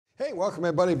Hey, welcome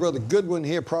everybody. Brother Goodwin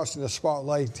here, Processing the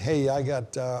Spotlight. Hey, I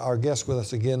got our guest with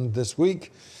us again this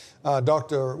week,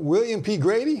 Dr. William P.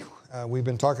 Grady. We've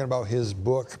been talking about his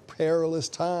book, Perilous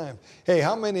Times. Hey,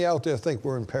 how many out there think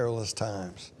we're in perilous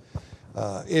times?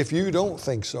 If you don't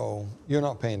think so, you're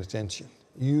not paying attention.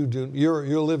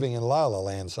 You're living in La La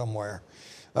Land somewhere.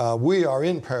 We are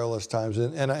in perilous times,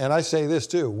 and I say this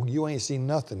too, you ain't seen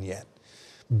nothing yet.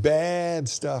 Bad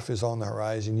stuff is on the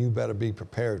horizon. You better be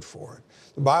prepared for it.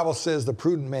 The Bible says the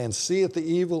prudent man seeth the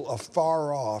evil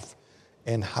afar off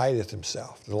and hideth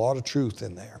himself. There's a lot of truth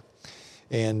in there.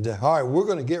 And all right, we're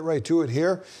going to get right to it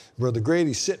here. Brother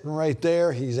Grady's sitting right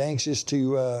there. He's anxious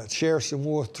to share some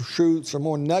more truth, some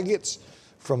more nuggets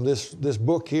from this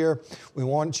book here. We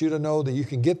want you to know that you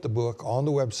can get the book on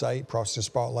the website,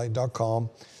 processingspotlight.com.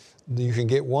 You can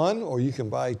get one or you can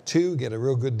buy two, get a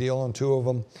real good deal on two of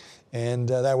them. And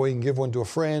that way you can give one to a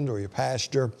friend or your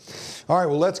pastor. All right,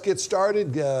 well, let's get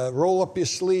started. Roll up your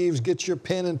sleeves, get your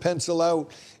pen and pencil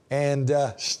out, and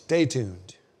stay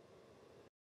tuned.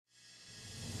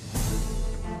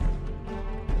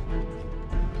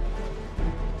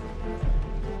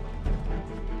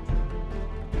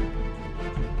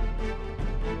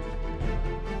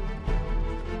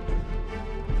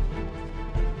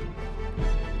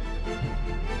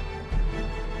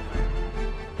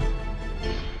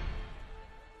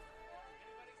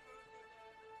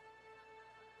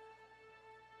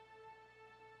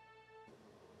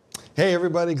 Hey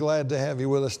everybody, glad to have you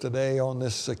with us today on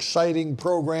this exciting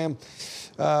program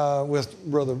with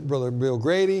Brother Bill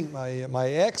Grady,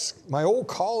 my old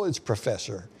college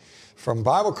professor from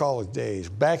Bible college days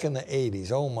back in the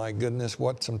 80s. Oh my goodness,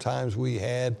 what some times we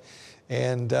had.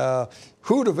 And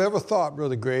who'd have ever thought,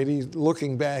 Brother Grady,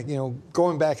 looking back,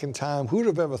 going back in time, who'd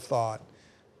have ever thought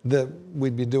that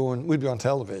we'd be on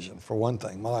television, for one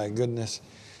thing? My goodness.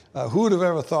 Who would have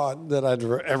ever thought that I'd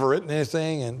ever written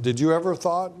anything? And did you ever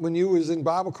thought when you was in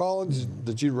Bible college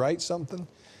that you'd write something?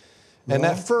 And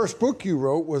that first book you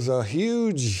wrote was a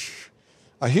huge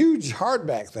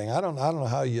hardback thing. I don't know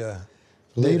how you.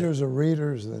 Leaders are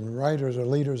readers, and writers are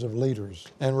leaders of leaders.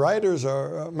 And writers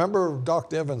are. Remember,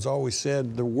 Dr. Evans always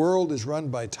said the world is run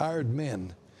by tired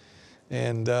men.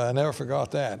 And I never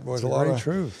forgot that. It was a lot of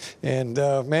truth. And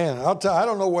man, I'll tell you, I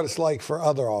don't know what it's like for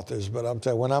other authors, but I'll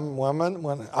tell you,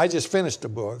 when I just finished a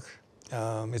book,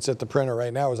 it's at the printer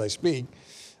right now as I speak.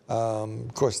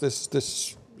 Of course,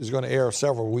 this is going to air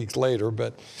several weeks later,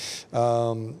 but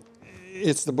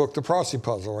it's the book, The Prophecy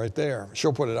Puzzle, right there.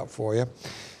 She'll put it up for you.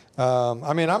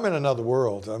 I mean, I'm in another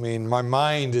world. I mean, my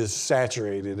mind is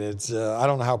saturated. It's I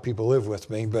don't know how people live with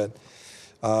me, but.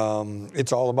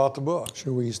 It's all about the book.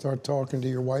 Should we start talking to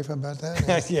your wife about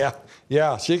that?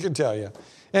 Yeah, she can tell you.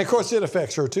 And of course, it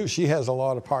affects her too. She has a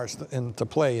lot of parts to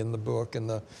play in the book and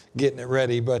the getting it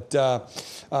ready. But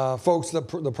folks,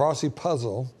 the Prophecy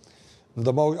Puzzle,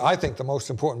 I think the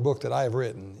most important book that I have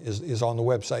written is on the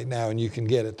website now, and you can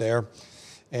get it there.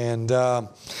 And all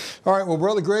right, well,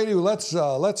 Brother Grady,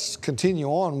 let's continue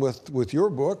on with your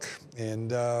book,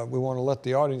 and we want to let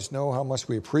the audience know how much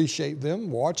we appreciate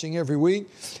them watching every week,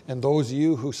 and those of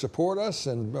you who support us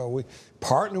and we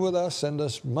partner with us, send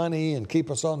us money and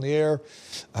keep us on the air.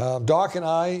 Doc and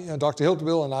I, Dr.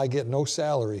 Hilterbill and I, get no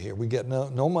salary here. We get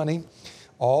no money.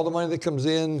 All the money that comes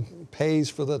in pays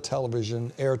for the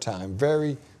television airtime.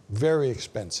 Very, very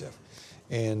expensive.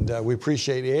 And we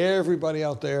appreciate everybody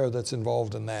out there that's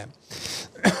involved in that.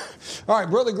 All right,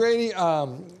 Brother Grady,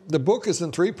 the book is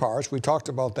in three parts. We talked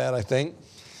about that, I think.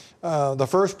 The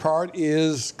first part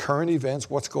is current events,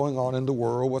 what's going on in the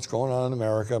world, what's going on in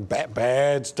America,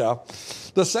 bad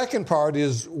stuff. The second part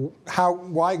is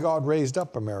why God raised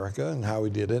up America and how he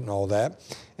did it and all that.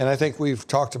 And I think we've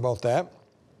talked about that.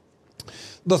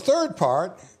 The third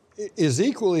part is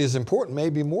equally as important,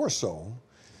 maybe more so.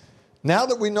 Now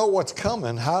that we know what's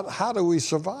coming, how do we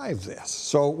survive this?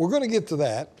 So we're going to get to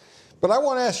that. But I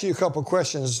want to ask you a couple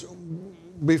questions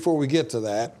before we get to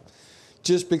that,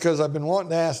 just because I've been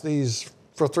wanting to ask these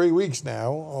for 3 weeks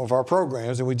now of our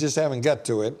programs, and we just haven't got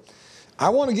to it. I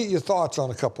want to get your thoughts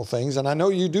on a couple things, and I know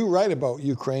you do write about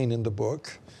Ukraine in the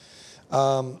book.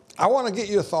 I want to get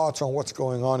your thoughts on what's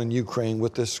going on in Ukraine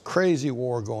with this crazy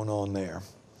war going on there.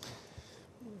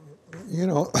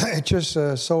 It just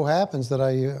so happens that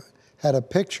I had a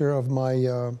picture of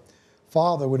my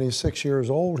father when he was 6 years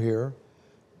old here,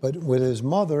 but with his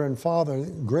mother and father,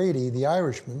 Grady, the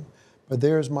Irishman. But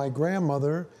there's my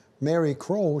grandmother, Mary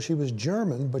Kroll. She was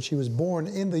German, but she was born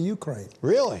in the Ukraine.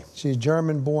 Really? She's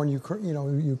German-born,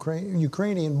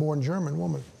 Ukrainian-born German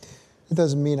woman. It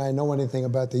doesn't mean I know anything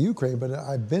about the Ukraine, but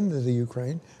I've been to the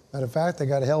Ukraine. Matter of fact, I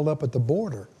got held up at the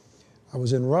border. I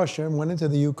was in Russia and went into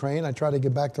the Ukraine. I tried to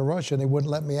get back to Russia, and they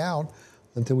wouldn't let me out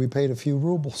until we paid a few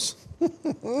rubles.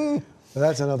 But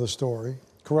that's another story.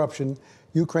 Corruption.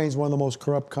 Ukraine's one of the most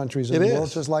corrupt countries in the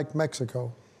world, just like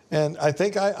Mexico. And I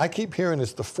think I keep hearing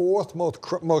it's the fourth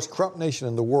most corrupt nation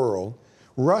in the world.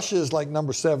 Russia is like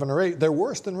number 7 or 8. They're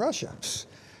worse than Russia.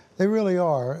 They really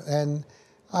are. And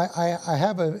I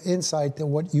have an insight to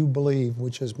what you believe,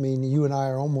 which is mean you and I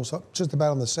are almost just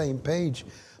about on the same page.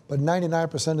 But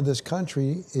 99% of this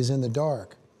country is in the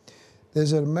dark.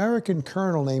 There's an American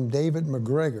colonel named David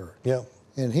McGregor. Yeah.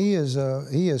 And he is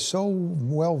so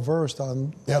well versed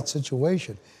on that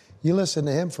situation. You listen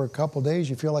to him for a couple of days,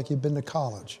 you feel like you've been to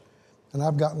college. And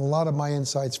I've gotten a lot of my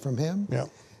insights from him. Yeah.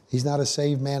 He's not a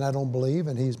saved man, I don't believe,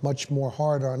 and he's much more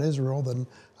hard on Israel than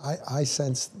I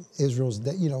sense Israel's,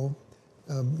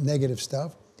 negative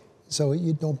stuff. So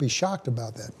you don't be shocked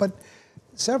about that. But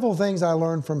several things I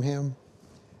learned from him.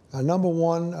 Number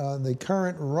one, the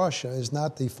current Russia is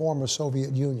not the former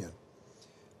Soviet Union.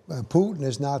 Putin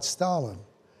is not Stalin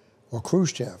or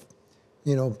Khrushchev.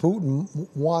 You know, Putin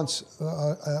wants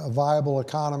a viable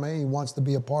economy. He wants to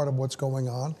be a part of what's going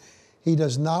on. He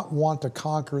does not want to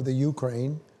conquer the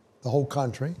Ukraine, the whole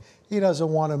country. He doesn't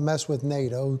want to mess with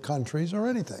NATO countries or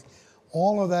anything.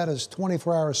 All of that is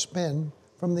 24-hour spin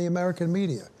from the American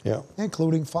media,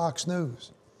 including Fox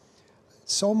News.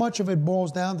 So much of it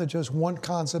boils down to just one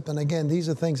concept. And again, these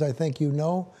are things I think you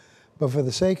know. But for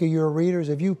the sake of your readers,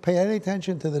 if you pay any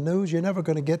attention to the news, you're never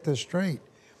going to get this straight.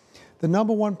 The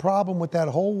number one problem with that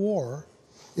whole war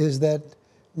is that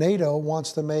NATO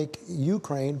wants to make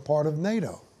Ukraine part of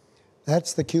NATO.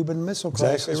 That's the Cuban Missile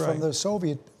Crisis from the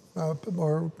Soviet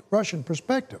or Russian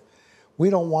perspective. We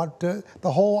don't want the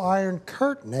whole Iron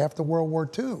Curtain after World War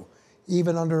II,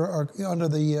 even under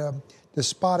the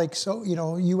despotic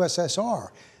USSR.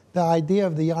 The idea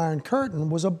of the Iron Curtain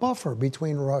was a buffer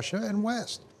between Russia and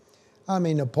West. I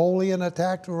mean, Napoleon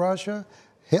attacked Russia,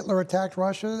 Hitler attacked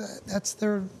Russia. That's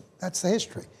the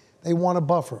history. They want a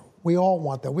buffer. We all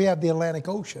want that. We have the Atlantic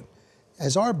Ocean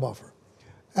as our buffer.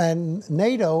 And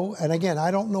NATO, and again, I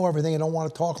don't know everything. I don't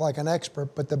want to talk like an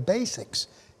expert, but the basics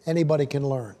anybody can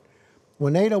learn.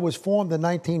 When NATO was formed in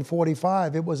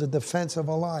 1945, it was a defensive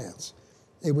alliance.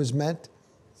 It was meant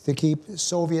to keep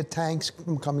Soviet tanks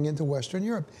from coming into Western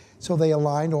Europe. So they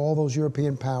aligned all those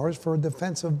European powers for a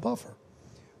defensive buffer.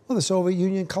 Well, the Soviet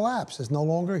Union collapsed. It's no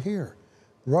longer here.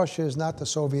 Russia is not the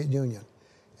Soviet Union.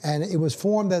 And it was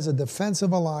formed as a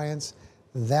defensive alliance.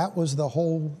 That was the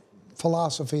whole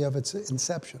philosophy of its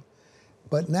inception.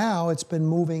 But now it's been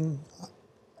moving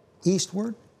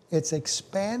eastward. It's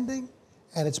expanding,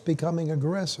 and it's becoming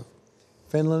aggressive.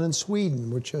 Finland and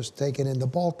Sweden were just taken in, the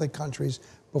Baltic countries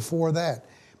before that.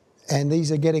 And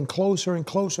these are getting closer and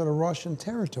closer to Russian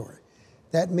territory.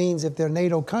 That means if they're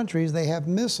NATO countries, they have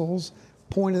missiles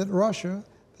pointed at Russia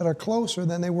that are closer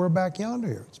than they were back yonder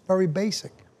here. It's very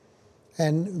basic.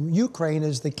 And Ukraine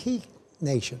is the key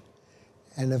nation.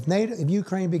 And if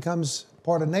Ukraine becomes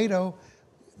part of NATO,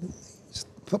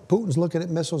 Putin's looking at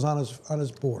missiles on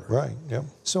his border. Right, yeah.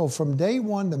 So from day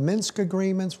one, the Minsk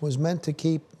agreements was meant to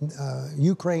keep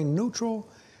Ukraine neutral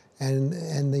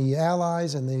and the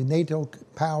allies and the NATO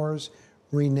powers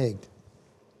reneged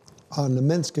on the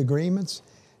Minsk agreements.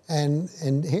 And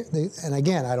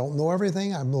again, I don't know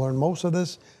everything. I've learned most of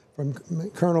this from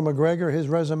Colonel McGregor. His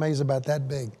resume is about that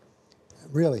big.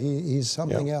 Really, he's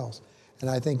something else. And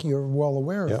I think you're well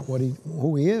aware of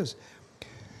who he is.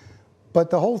 But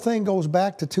the whole thing goes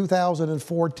back to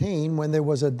 2014 when there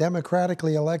was a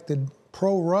democratically elected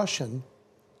pro-Russian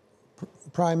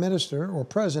prime minister or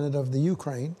president of the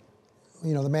Ukraine.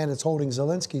 You know, the man that's holding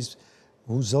Zelensky's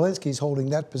holding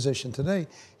that position today.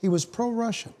 He was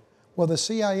pro-Russian. Well, the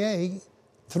CIA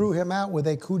threw him out with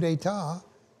a coup d'etat,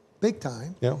 big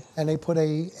time, and they put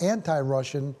a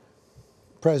anti-Russian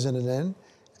president in.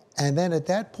 And then at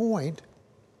that point,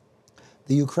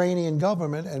 the Ukrainian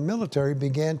government and military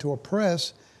began to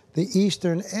oppress the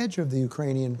eastern edge of the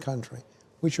Ukrainian country,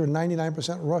 which are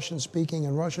 99% Russian-speaking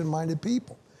and Russian-minded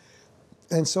people.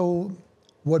 And so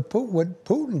what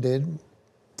Putin did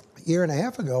a year and a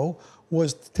half ago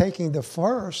was taking the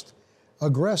first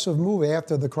aggressive move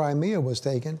after the Crimea was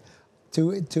taken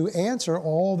to answer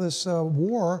all this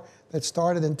war that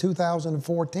started in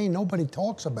 2014. Nobody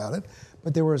talks about it,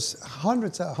 but there was couple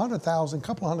of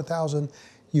hundred thousand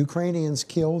Ukrainians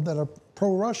killed that are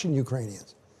pro-Russian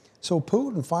Ukrainians. So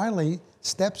Putin finally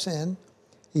steps in.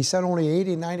 He sent only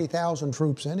 80,000, 90,000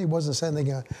 troops in. He wasn't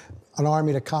sending an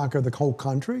army to conquer the whole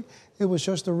country. It was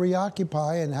just to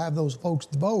reoccupy and have those folks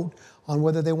vote on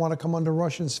whether they want to come under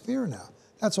Russian sphere now.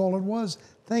 That's all it was,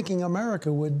 thinking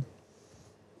America would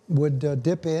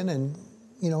dip in and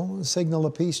signal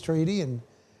a peace treaty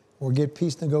or get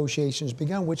peace negotiations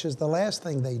begun, which is the last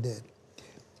thing they did.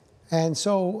 And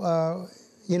so,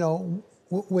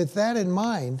 with that in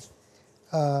mind,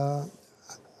 I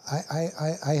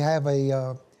have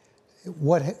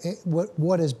what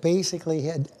has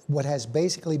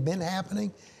basically been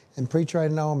happening. And preacher, I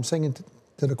know I'm singing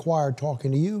to the choir,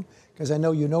 talking to you, because I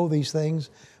know you know these things.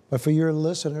 But for your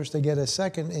listeners to get a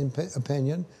second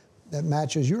opinion that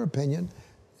matches your opinion,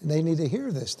 they need to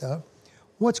hear this stuff.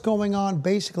 What's going on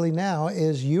basically now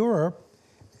is Europe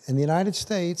and the United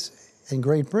States and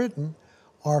Great Britain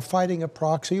are fighting a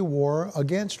proxy war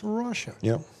against Russia.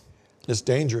 Yep. It's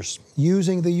dangerous.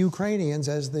 Using the Ukrainians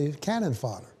as the cannon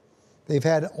fodder. They've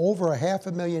had over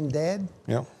 500,000 dead.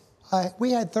 Yep.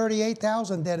 We had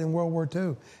 38,000 dead in World War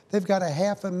II. They've got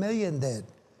 500,000 dead.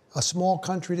 A small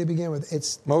country to begin with.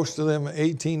 Most of them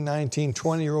 18, 19,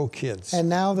 20-year-old kids. And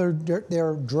now they're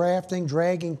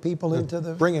dragging people into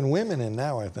the... Bringing women in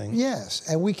now, I think. Yes,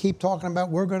 and we keep talking about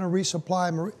we're going to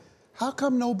resupply. How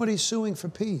come nobody's suing for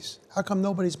peace? How come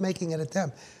nobody's making an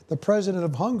attempt? The president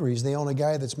of Hungary is the only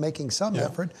guy that's making some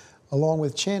effort, along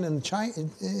with Chin in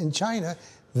China.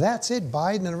 That's it.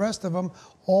 Biden and the rest of them,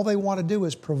 all they want to do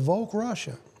is provoke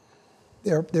Russia.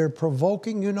 They're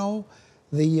provoking,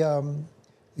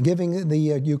 giving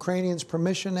the Ukrainians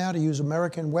permission now to use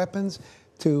American weapons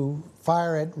to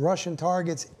fire at Russian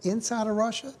targets inside of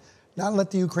Russia, not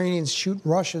let the Ukrainians shoot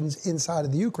Russians inside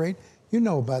of the Ukraine. You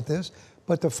know about this,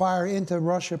 but to fire into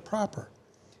Russia proper.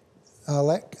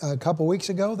 A couple weeks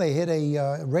ago, they hit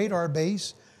a radar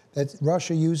base that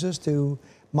Russia uses to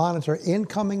monitor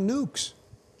incoming nukes.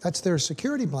 That's their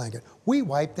security blanket. We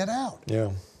wiped it out.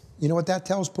 Yeah. You know what that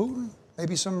tells Putin?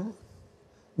 Maybe some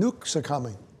nukes are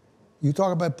coming. You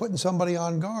talk about putting somebody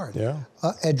on guard. Yeah.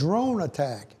 A drone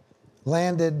attack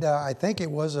landed, I think it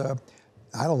was a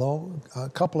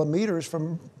couple of meters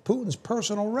from Putin's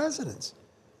personal residence.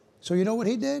 So you know what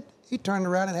he did? He turned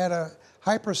around and had a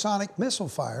hypersonic missile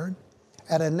fired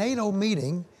at a NATO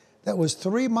meeting that was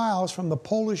 3 miles from the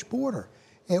Polish border.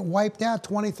 It wiped out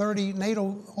 20, 30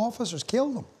 NATO officers,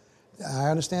 killed them. I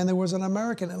understand there was an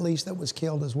American at least that was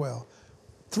killed as well.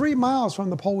 3 miles from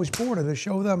the Polish border to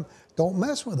show them, don't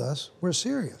mess with us, we're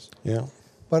serious. Yeah.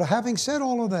 But having said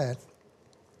all of that,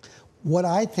 what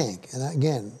I think, and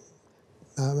again,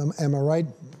 am I right,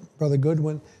 Brother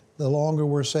Goodwin? The longer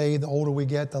we're saved, the older we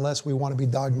get, the less we want to be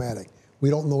dogmatic. We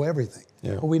don't know everything,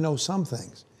 but we know some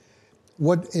things.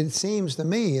 What it seems to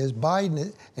me is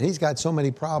Biden, and he's got so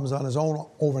many problems on his own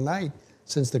overnight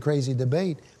since the crazy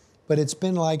debate, but it's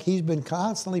been like he's been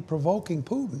constantly provoking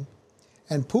Putin,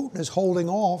 and Putin is holding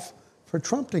off for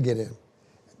Trump to get in.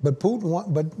 But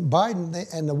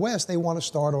Biden and the West, they want to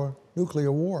start a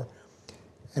nuclear war.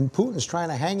 And Putin's trying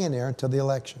to hang in there until the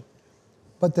election.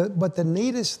 But the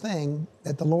neatest thing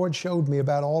that the Lord showed me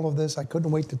about all of this, I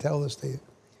couldn't wait to tell this to you.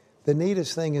 The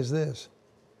neatest thing is this,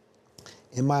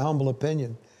 in my humble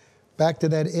opinion. Back to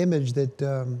that image that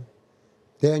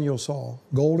Daniel saw.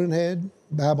 Golden head,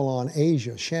 Babylon,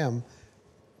 Asia, Shem,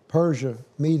 Persia,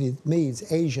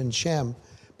 Medes, Asian, Shem.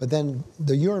 But then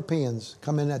the Europeans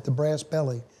come in at the brass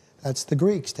belly. That's the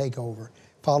Greeks take over,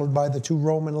 followed by the 2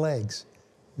 Roman legs.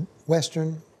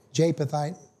 Western,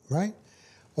 Japhethite, right?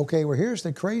 Okay, well, here's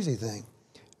the crazy thing.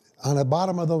 On the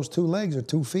bottom of those 2 legs are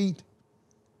 2 feet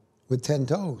with 10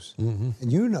 toes. Mm-hmm.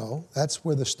 And you know that's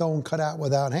where the stone cut out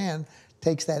without hand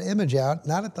takes that image out,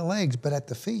 not at the legs, but at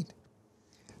the feet.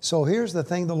 So here's the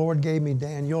thing the Lord gave me,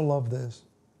 Dan. You'll love this.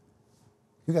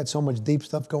 You got so much deep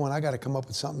stuff going, I got to come up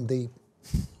with something deep.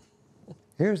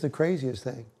 Here's the craziest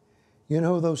thing. You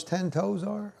know who those 10 toes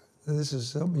are? This is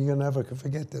something you'll never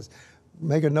forget this.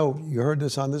 Make a note. You heard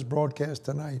this on this broadcast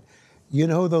tonight. You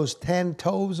know who those 10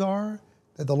 toes are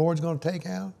that the Lord's going to take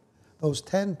out? Those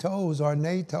 10 toes are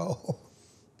NATO.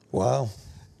 Wow.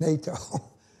 NATO,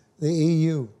 the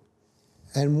EU.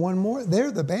 And one more,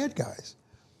 they're the bad guys.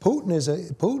 Putin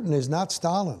is not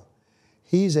Stalin.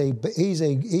 He's a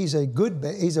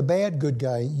bad good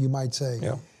guy, you might say.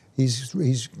 Yeah. He's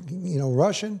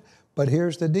Russian, but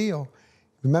here's the deal.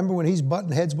 Remember when he's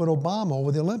butting heads with Obama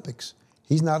over the Olympics?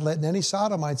 He's not letting any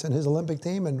sodomites in his Olympic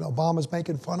team, and Obama's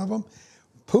making fun of him.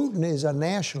 Putin is a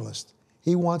nationalist.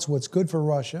 He wants what's good for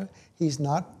Russia. He's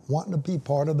not wanting to be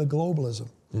part of the globalism.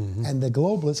 Mm-hmm. And the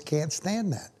globalists can't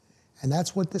stand that. And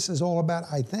that's what this is all about,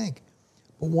 I think.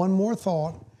 But one more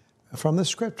thought from the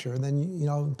scripture, and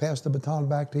then pass the baton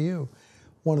back to you.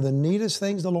 One of the neatest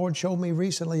things the Lord showed me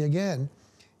recently again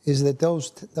is that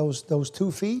those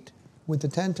 2 feet with the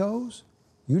 10 toes,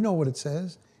 you know what it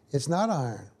says. It's not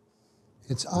iron.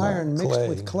 It's iron mixed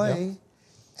with clay,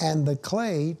 and the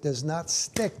clay does not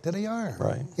stick to the iron.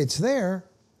 Right. It's there,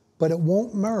 but it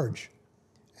won't merge.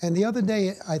 And the other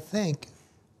day, I think,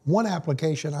 one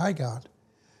application I got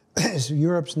is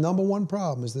Europe's #1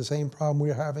 problem is the same problem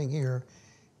we're having here.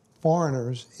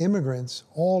 Foreigners, immigrants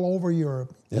all over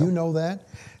Europe. Yeah. You know that.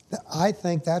 I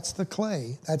think that's the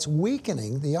clay. That's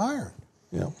weakening the iron.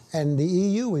 Yeah. And the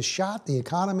EU is shot. The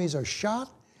economies are shot.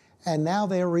 And now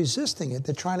they're resisting it.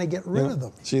 They're trying to get rid of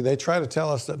them. See, they try to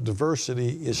tell us that diversity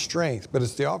is strength, but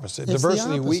it's the opposite. It's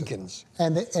Diversity the opposite. weakens.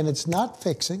 And it's not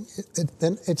fixing.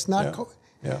 It's not.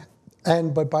 Yeah.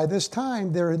 But by this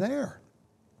time, they're there.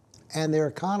 And their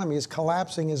economy is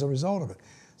collapsing as a result of it.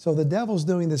 So the devil's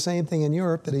doing the same thing in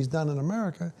Europe that he's done in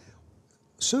America.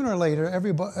 Sooner or later,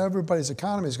 everybody's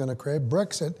economy is going to crash.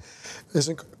 Brexit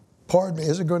isn't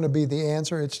going to be the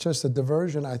answer. It's just a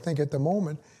diversion, I think, at the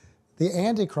moment. The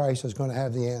Antichrist is going to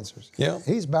have the answers. Yeah.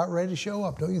 He's about ready to show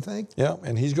up, don't you think? Yeah,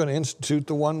 and he's going to institute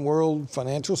the one world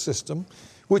financial system,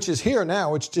 which is here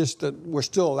now. It's just that we're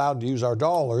still allowed to use our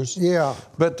dollars. Yeah.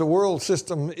 But the world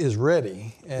system is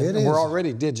ready, and we're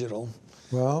already digital.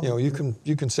 Well, you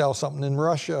can sell something in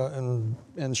Russia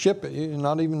and ship it. You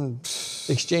not even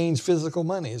exchange physical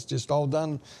money. It's just all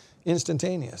done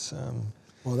instantaneous.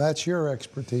 Well, that's your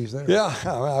expertise there. Yeah,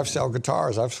 I've sold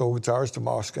guitars. I've sold guitars to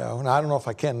Moscow, and I don't know if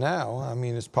I can now. I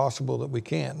mean, it's possible that we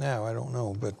can't now. I don't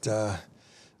know, but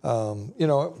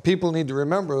people need to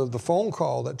remember the phone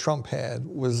call that Trump had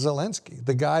with Zelensky,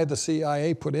 the guy the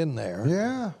CIA put in there.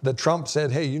 Yeah. That Trump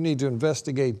said, "Hey, you need to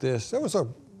investigate this." It was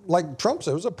like Trump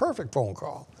said, it was a perfect phone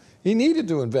call. He needed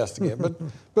to investigate, but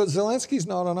Zelensky's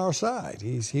not on our side.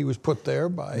 He was put there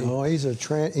by. No, he's a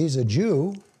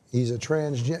Jew. He's a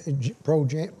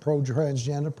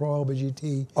pro-transgender,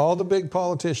 pro-LGBT. All the big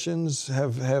politicians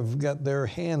have got their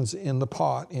hands in the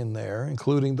pot in there,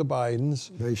 including the Bidens.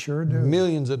 They sure do.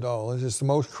 Millions of dollars. It's the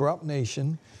most corrupt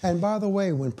nation. And by the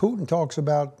way, when Putin talks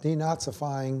about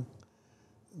denazifying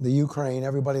the Ukraine,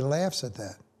 everybody laughs at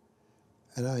that.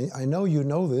 And I know you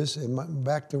know this,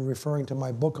 back to referring to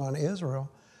my book on Israel,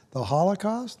 the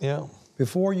Holocaust. Yeah.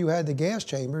 Before you had the gas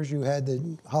chambers, you had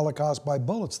the Holocaust by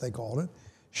bullets, they called it.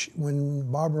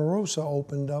 When Barbarossa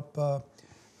opened up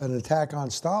an attack on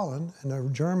Stalin and the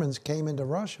Germans came into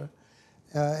Russia,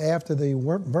 after the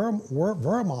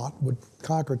Wehrmacht would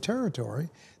conquer territory,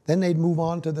 then they'd move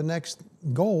on to the next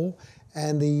goal,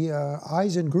 and the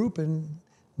Eisengruppen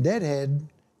deadhead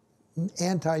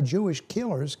anti-Jewish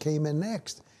killers came in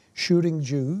next, shooting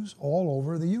Jews all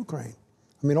over the Ukraine.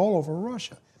 I mean, all over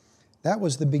Russia. That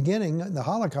was the beginning. The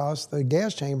Holocaust, the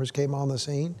gas chambers came on the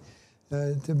scene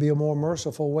to be a more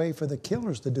merciful way for the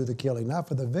killers to do the killing, not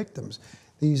for the victims.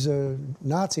 These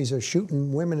Nazis are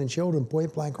shooting women and children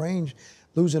point blank range,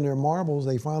 losing their marbles.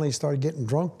 They finally started getting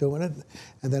drunk doing it,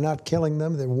 and they're not killing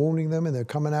them, they're wounding them, and they're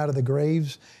coming out of the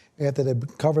graves after they're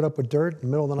covered up with dirt. In the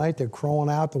middle of the night, they're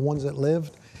crawling out, the ones that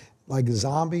lived, like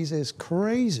zombies. It's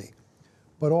crazy.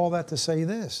 But all that to say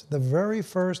this, the very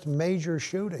first major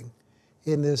shooting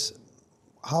in this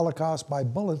Holocaust by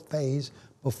bullet phase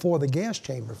before the gas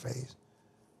chamber phase,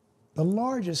 the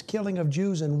largest killing of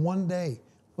Jews in one day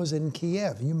was in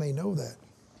Kiev. You may know that.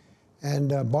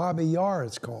 And Babi Yar,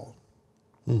 it's called.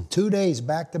 2 days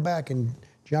back to back in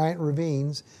giant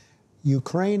ravines,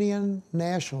 Ukrainian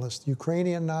nationalists,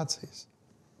 Ukrainian Nazis,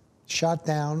 shot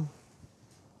down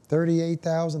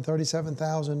 38,000,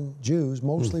 37,000 Jews,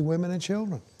 mostly women and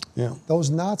children. Yeah. Those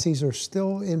Nazis are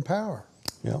still in power.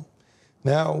 Yeah.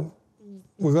 Now,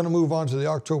 we're going to move on to the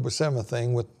October 7th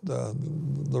thing with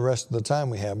the rest of the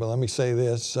time we have, but let me say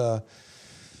this.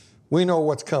 We know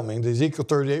what's coming, the Ezekiel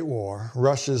 38 war.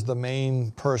 Russia's the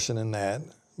main person in that,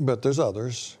 but there's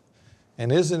others.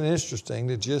 And isn't it interesting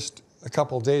that just a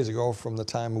couple of days ago from the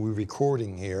time we're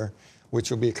recording here,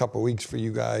 which will be a couple of weeks for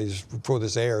you guys before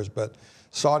this airs, but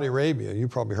Saudi Arabia, you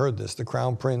probably heard this, the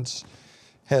Crown Prince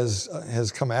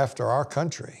has come after our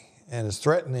country and is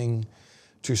threatening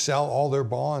to sell all their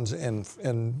bonds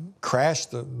and crash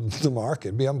the market.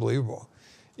 It'd be unbelievable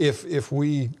if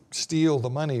we steal the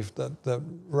money that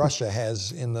Russia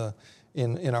has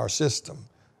in our system,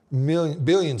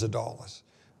 billions of dollars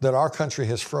that our country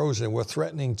has frozen. We're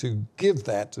threatening to give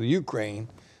that to Ukraine.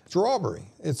 It's robbery.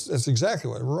 It's exactly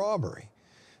what, robbery.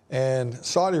 And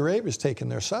Saudi Arabia's taken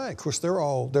their side. Of course,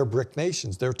 they're BRIC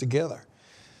nations. They're together.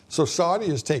 So Saudi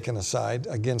has taken a side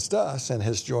against us and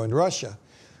has joined Russia.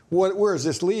 Where is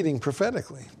this leading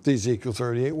prophetically? The Ezekiel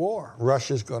 38 war.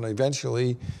 Russia's going to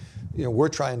eventually, we're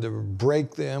trying to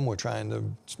break them. We're trying to,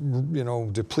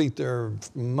 deplete their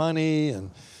money. And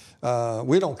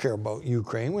we don't care about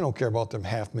Ukraine. We don't care about them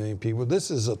 500,000 people. This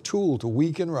is a tool to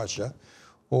weaken Russia.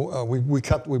 We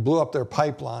blew up their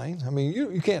pipeline. I mean,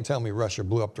 you can't tell me Russia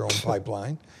blew up their own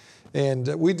pipeline. And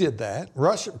we did that.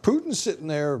 Putin's sitting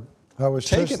there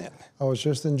taking it. I was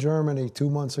just in Germany 2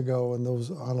 months ago, and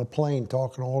those on a plane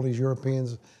talking to all these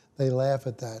Europeans. They laugh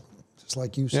at that, just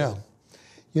like you said. Yeah.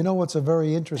 You know what's a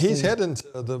very interesting... He's heading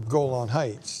to the Golan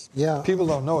Heights. Yeah. People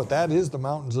don't know it. That is the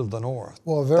mountains of the north.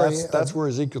 Well, that's where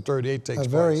Ezekiel 38 takes place. A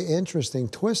very interesting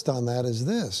twist on that is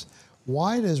this.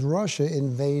 Why does Russia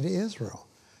invade Israel?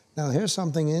 Now, here's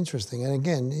something interesting. And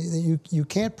again, you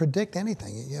can't predict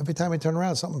anything. Every time you turn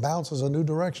around, something bounces a new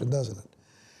direction, doesn't it?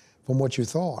 From what you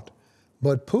thought.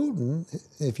 But Putin,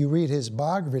 if you read his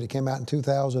biography that came out in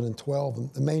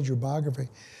 2012, the major biography,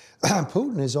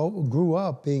 Putin grew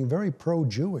up being very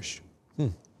pro-Jewish.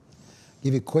 Give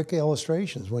you quick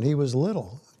illustrations. When he was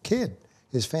little, kid,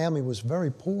 his family was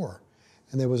very poor.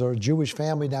 And there was a Jewish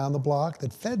family down the block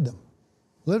that fed them,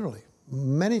 literally,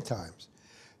 many times.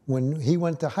 When he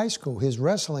went to high school, his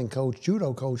wrestling coach,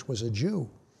 judo coach, was a Jew.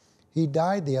 He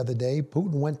died the other day.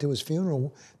 Putin went to his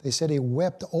funeral. They said he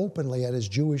wept openly at his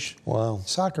Jewish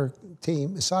soccer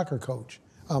coach,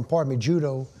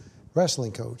 judo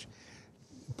wrestling coach.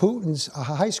 Putin's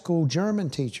high school German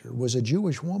teacher was a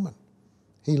Jewish woman.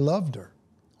 He loved her,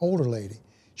 older lady.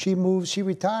 She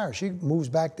retires. She moves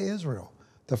back to Israel.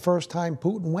 The first time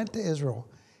Putin went to Israel,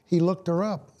 he looked her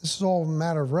up. This is all a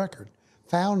matter of record.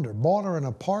 Found her, bought her an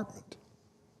apartment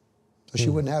so she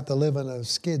wouldn't have to live in a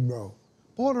skid row.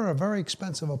 Bought her a very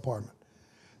expensive apartment.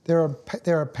 There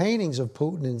are paintings of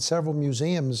Putin in several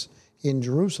museums in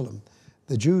Jerusalem.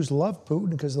 The Jews loved Putin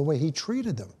because of the way he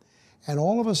treated them. And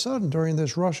all of a sudden, during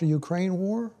this Russia-Ukraine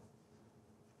war,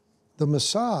 the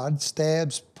Mossad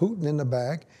stabs Putin in the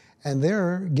back, and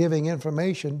they're giving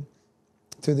information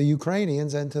to the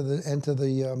Ukrainians and to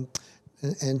the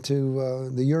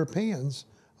Europeans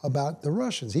about the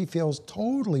Russians. He feels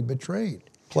totally betrayed.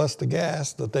 Plus the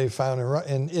gas that they found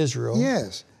in Israel.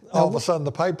 Yes. All of a sudden,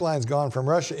 the pipeline's gone from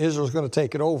Russia. Israel's going to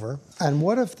take it over. And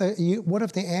what if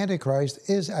the Antichrist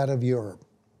is out of Europe,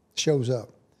 shows up?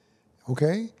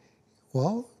 Okay?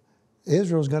 Well,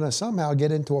 Israel's going to somehow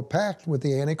get into a pact with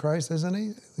the Antichrist, isn't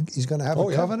he? He's going to have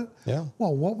a covenant? Yeah.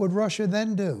 Well, what would Russia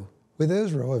then do with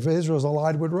Israel if Israel's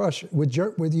allied with Russia, with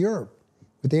Europe, with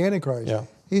the Antichrist? Yeah.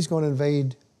 He's going to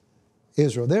invade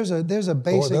Israel. There's a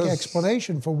basic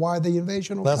explanation for why the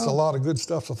invasion will come. That's a lot of good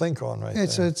stuff to think on there.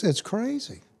 It's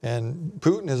crazy. And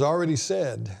Putin has already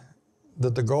said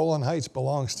that the Golan Heights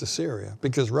belongs to Syria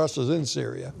because Russia's in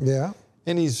Syria. Yeah.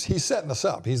 And he's setting us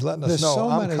up. He's letting us know,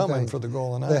 I'm coming for the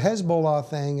Golan Heights. The Hezbollah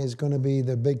thing is going to be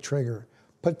the big trigger.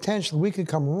 Potentially, we could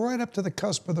come right up to the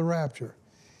cusp of the rapture.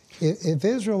 If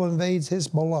Israel invades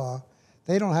Hezbollah,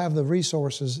 they don't have the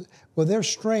resources. Well, they're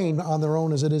strained on their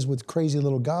own as it is with crazy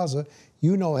little Gaza.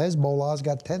 You know Hezbollah's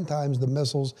got 10 times the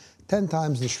missiles, 10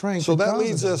 times the strength. So that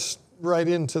leads us right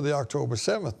into the October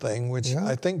 7th thing, which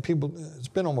I think it's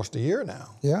been almost a year now.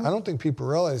 Yeah. I don't think people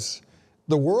realize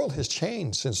the world has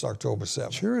changed since October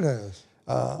 7th. Sure it has.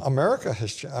 America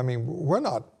has changed. I mean, we're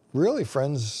not really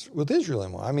friends with Israel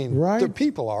anymore. I mean, the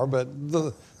people are, but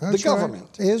the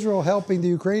government. Right. Israel helping the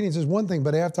Ukrainians is one thing,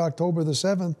 but after October the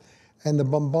 7th and the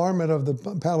bombardment of the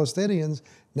Palestinians,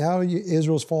 now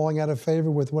Israel's falling out of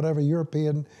favor with whatever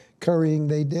European currying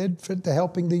they did to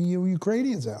helping the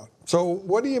Ukrainians out. So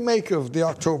what do you make of the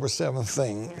October 7th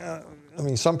thing? I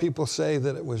mean, some people say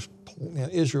that it was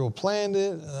Israel planned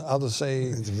it. Others say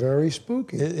it's very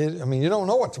spooky. I mean, you don't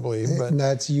know what to believe.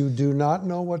 But you do not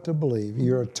know what to believe.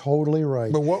 You're totally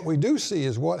right. But what we do see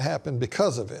is what happened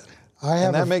because of it.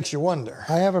 And that makes you wonder.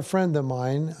 I have a friend of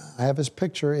mine. I have his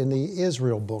picture in the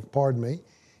Israel book, pardon me.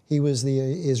 He was the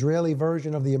Israeli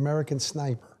version of the American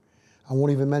Sniper. I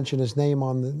won't even mention his name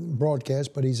on the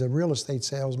broadcast, but he's a real estate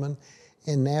salesman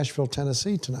in Nashville,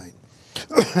 Tennessee tonight.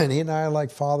 And he and I are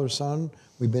like father-son.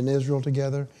 We've been in Israel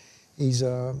together. He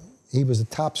was a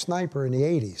top sniper in the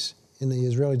 80s in the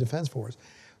Israeli Defense Force.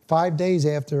 5 days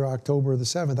after October the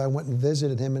 7th, I went and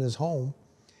visited him in his home.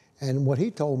 And what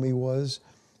he told me was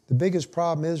the biggest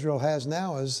problem Israel has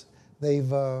now is they've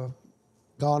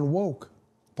gone woke,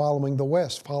 following the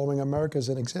West, following America as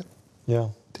an example. Yeah.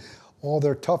 All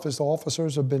their toughest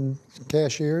officers have been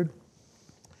cashiered,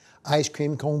 ice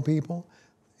cream cone people.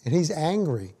 And he's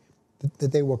angry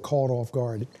that they were caught off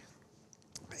guard.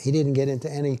 He didn't get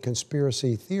into any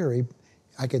conspiracy theory.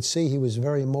 I could see he was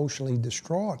very emotionally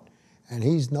distraught. And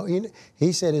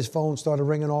he said his phone started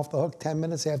ringing off the hook 10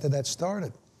 minutes after that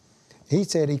started. He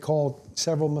said he called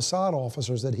several Mossad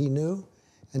officers that he knew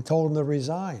and told them to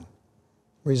resign.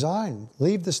 Resign.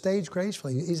 Leave the stage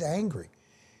gracefully. He's angry.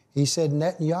 He said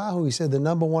Netanyahu, he said the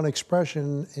 #1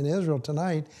 expression in Israel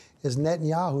tonight is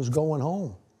Netanyahu's going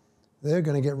home. They're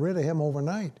going to get rid of him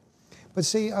overnight. But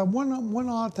see, one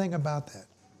odd thing about that.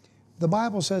 The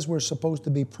Bible says we're supposed to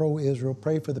be pro-Israel,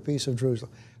 pray for the peace of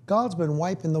Jerusalem. God's been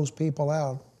wiping those people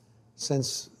out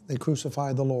since they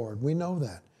crucified the Lord. We know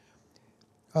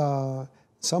that.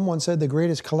 Someone said the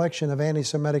greatest collection of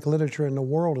anti-Semitic literature in the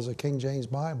world is a King James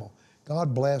Bible.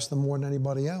 God blasts them more than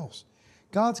anybody else.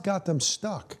 God's got them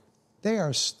stuck. They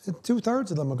are,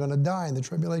 2/3 of them are going to die in the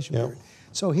tribulation period.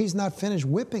 So he's not finished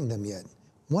whipping them yet.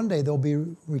 One day they'll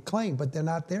be reclaimed, but they're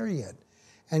not there yet.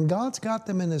 And God's got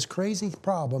them in this crazy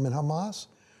problem in Hamas,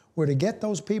 where to get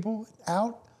those people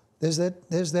out, there's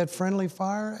that friendly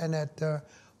fire and that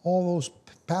all those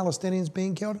Palestinians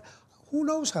being killed. Who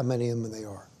knows how many of them there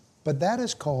are? But that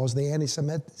has caused the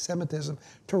anti-Semitism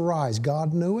to rise.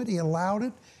 God knew it, he allowed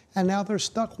it, and now they're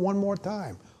stuck one more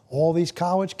time. All these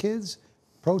college kids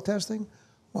protesting.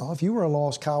 Well, if you were a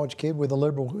lost college kid with a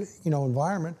liberal,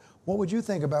 environment, what would you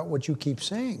think about what you keep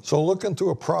seeing? So looking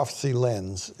through a prophecy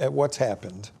lens at what's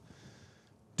happened,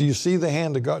 do you see the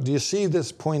hand of God? Do you see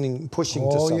this pushing to something?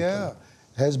 Oh, yeah.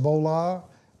 Hezbollah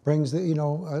brings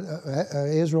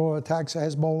Israel attacks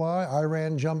Hezbollah,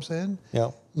 Iran jumps in.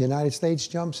 Yeah. United States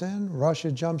jumps in,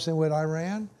 Russia jumps in with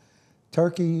Iran.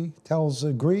 Turkey tells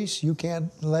Greece, you can't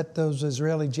let those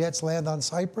Israeli jets land on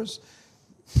Cyprus.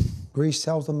 Greece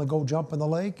tells them to go jump in the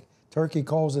lake. Turkey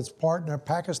calls its partner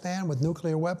Pakistan with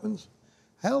nuclear weapons.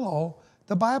 Hello,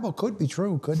 the Bible could be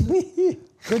true, couldn't it?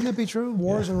 Couldn't it be true?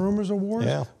 Wars and rumors of wars.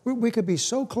 Yeah. We could be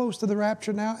so close to the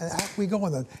rapture now, and out we go,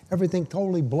 and then everything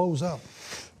totally blows up.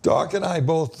 Doc and I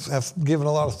both have given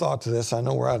a lot of thought to this. I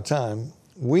know we're out of time.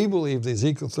 We believe the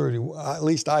Ezekiel 30, at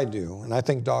least I do, and I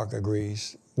think Doc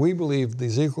agrees. We believe the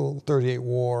Ezekiel 38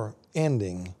 war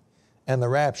ending and the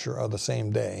rapture are the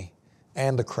same day,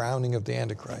 and the crowning of the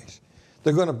Antichrist.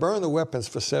 They're going to burn the weapons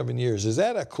for 7 years. Is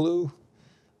that a clue?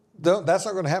 That's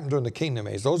not going to happen during the kingdom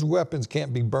age. Those weapons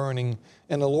can't be burning,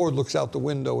 and the Lord looks out the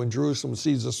window and Jerusalem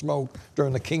sees the smoke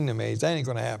during the kingdom age. That ain't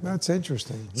going to happen. That's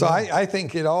interesting. So I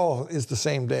think it all is the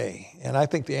same day. And I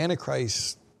think the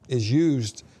Antichrist is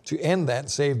used to end that,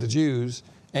 save the Jews,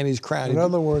 and he's crowned. In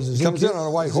other words, he comes in on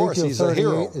a white horse. He's a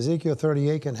hero. Ezekiel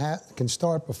 38 can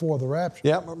start before the rapture.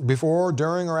 Yeah, before,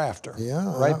 during, or after.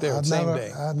 Yeah, right there, same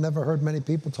day. I've never heard many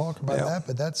people talk about that,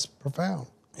 but that's profound.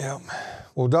 Yeah.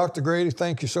 Well, Dr. Grady,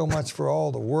 thank you so much for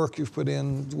all the work you've put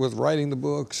in with writing the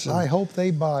books. I hope they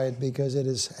buy it because it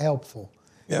is helpful.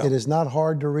 Yeah. It is not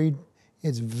hard to read.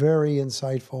 It's very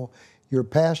insightful. Your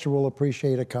pastor will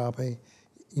appreciate a copy.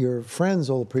 Your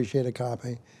friends will appreciate a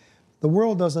copy. The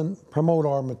world doesn't promote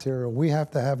our material. We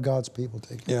have to have God's people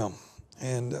take it. Yeah.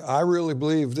 And I really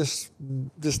believe this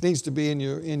needs to be in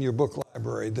your book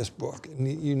library, this book.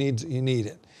 You need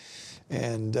it.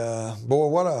 And boy,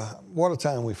 what a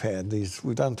time we've had.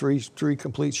 We've done three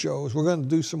complete shows. We're going to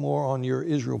do some more on your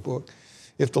Israel book,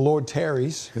 if the Lord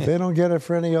tarries. If they don't get it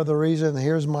for any other reason,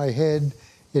 here's my head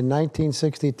in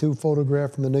 1962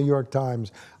 photograph from the New York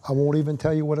Times. I won't even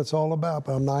tell you what it's all about,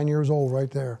 but I'm 9 years old right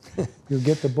there. You'll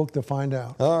get the book to find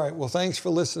out. All right. Well, thanks for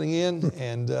listening in,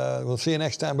 and we'll see you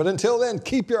next time. But until then,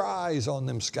 keep your eyes on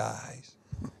them skies.